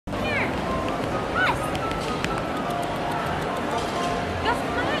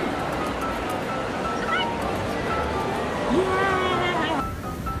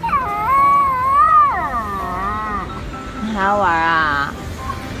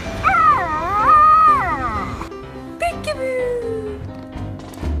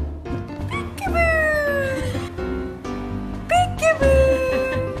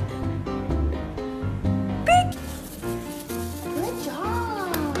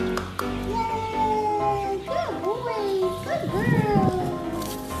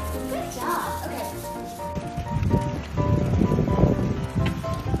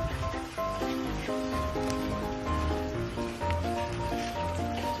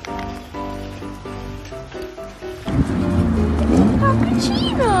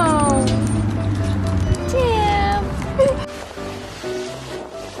Chino! Damn!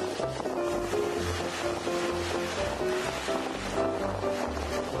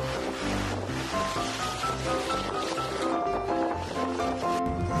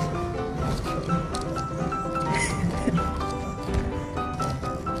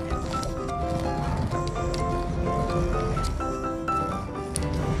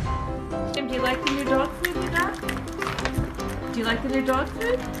 Do you like the new dog food you got? Do you like the new dog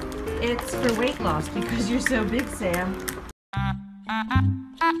food? It's for weight loss because you're so big, Sam.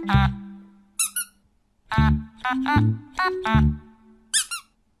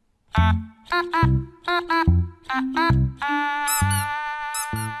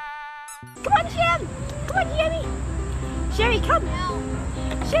 Come on, Shem! Come on, Sherry! Sherry, come!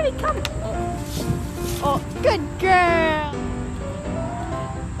 Sherry, come! Oh, good girl!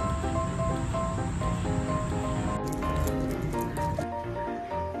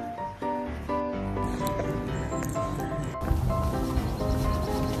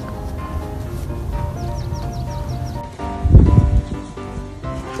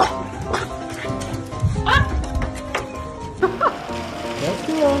 Let's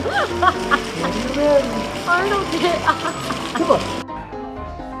go. Arnold did. Come on.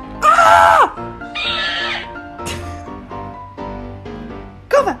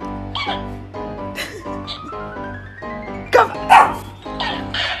 Come on. Come on.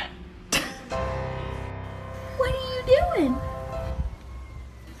 What are you doing?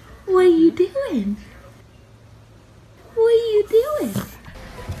 What are you doing? What are you doing?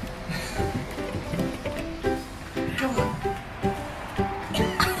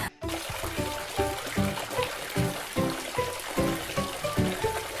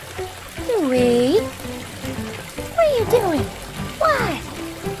 Louie, what are you doing? What?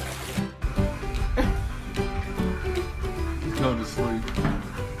 Go to sleep.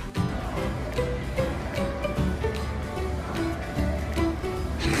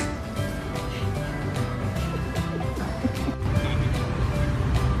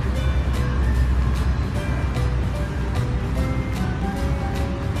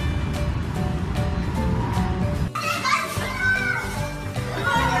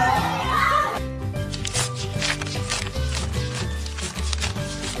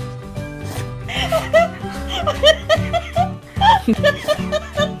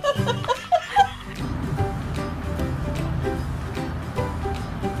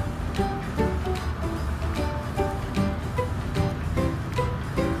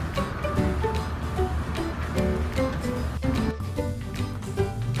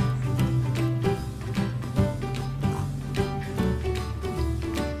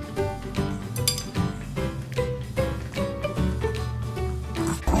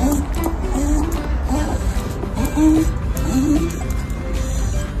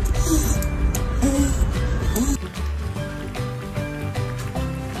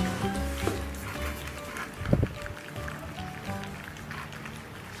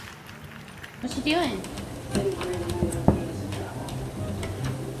 What you doing?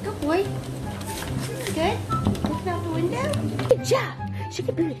 Good boy. Good. Looking out the window. Good job. Shake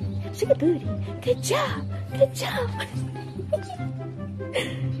a booty. Shake a booty. Good job. Good job.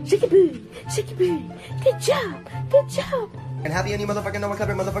 Shake a booty. Shake a booty. Good job. Good job. And happy and you motherfucking know what clap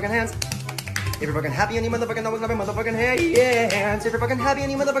your motherfucking hands. If you're fucking happy and you motherfucking know what clap your motherfucking hands. If you're fucking happy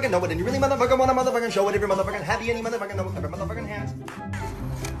and you motherfucking know it and you really motherfucking wanna motherfucking show it. If you're motherfucking happy and you motherfucking know what clap your motherfucking hands.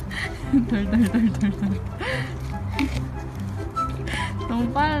 너무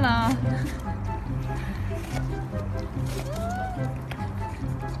빨라.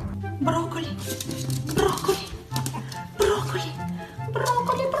 Broccoli. Broccoli. Broccoli.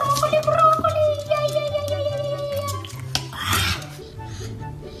 Broccoli. Broccoli. Broccoli. Yeah, yeah, yeah, yeah, yeah, yeah, yeah.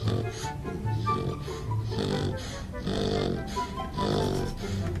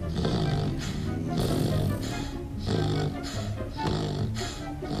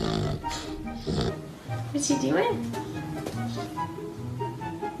 What's he doing?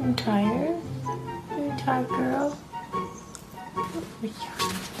 I'm tired. Are you tired, girl? Good job.